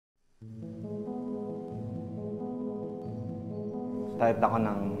Start ako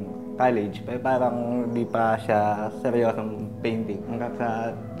ng college, pero parang di pa siya seryosong painting. Hanggang sa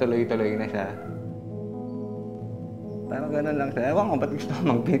tuloy-tuloy na siya. Parang gano'n lang siya. Ewan ko ba't gusto ko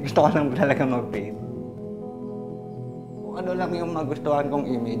mag-paint. Gusto ko lang talaga mag-paint. Kung ano lang yung magustuhan kong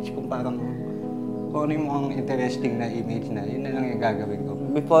image, kung ano yung mukhang interesting na image na, yun na lang yung gagawin ko.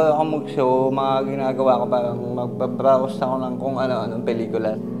 Before ako mag-show, mga ginagawa ko parang magbabrowse ako ng kung ano-anong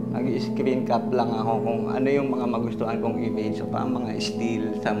pelikula. Nag-screen cap lang ako kung ano yung mga magustuhan kong image o parang mga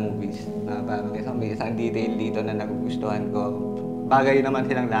still sa movies. Na parang isang detail dito na nagugustuhan ko. Bagay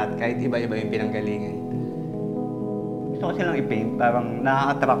naman silang lahat kahit iba-iba yung pinanggalingan. Gusto ko silang i-paint, parang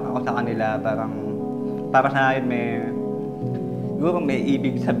nakaka-attract ako sa kanila, parang para sa akin siguro may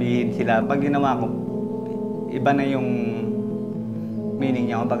ibig sabihin sila. Pag ginawa ko, iba na yung meaning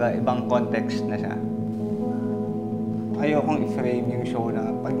niya, kumbaga ibang context na siya. Ayokong i-frame yung show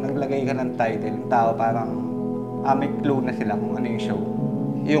na pag naglagay ka ng title, yung tao parang may clue na sila kung ano yung show.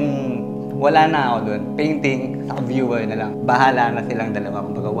 Yung wala na ako doon, painting sa viewer na lang. Bahala na silang dalawa,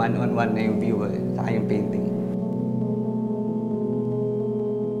 kumbaga one-on-one na yung viewer sa yung painting.